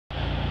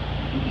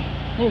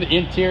Here are the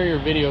interior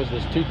videos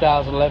of this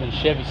 2011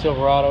 Chevy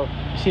Silverado.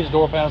 You see the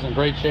door panel's in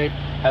great shape.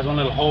 Has one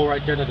little hole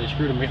right there that they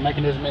screwed the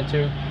mechanism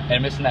into,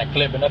 and missing that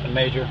clip, but nothing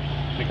major.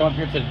 We come up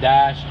here to the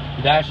dash.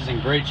 The dash is in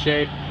great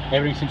shape.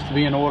 Everything seems to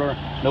be in order.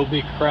 No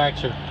big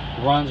cracks or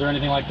runs or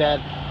anything like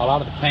that. A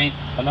lot of the paint,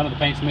 none of the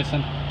paint's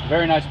missing.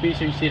 Very nice piece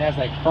here. You see it has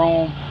that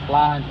chrome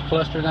lined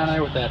cluster down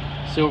there with that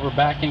silver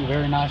backing.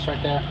 Very nice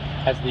right there.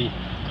 Has the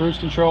cruise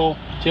control,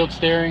 tilt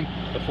steering.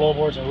 The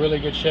floorboard's in really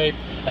good shape.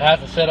 It has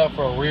the setup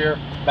for a rear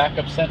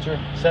backup sensor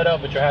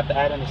setup, but you'll have to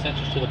add in the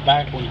sensors to the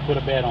back when you put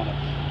a bed on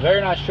it.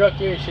 Very nice truck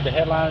here. You see the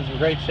headlines in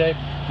great shape,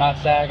 not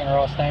sagging or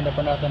all stained up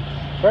or nothing.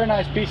 Very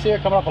nice piece here,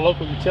 coming off a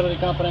local utility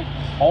company.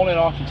 Only at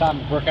auction time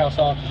at Brickhouse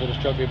Auctions will this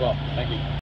truck be bought. Thank you.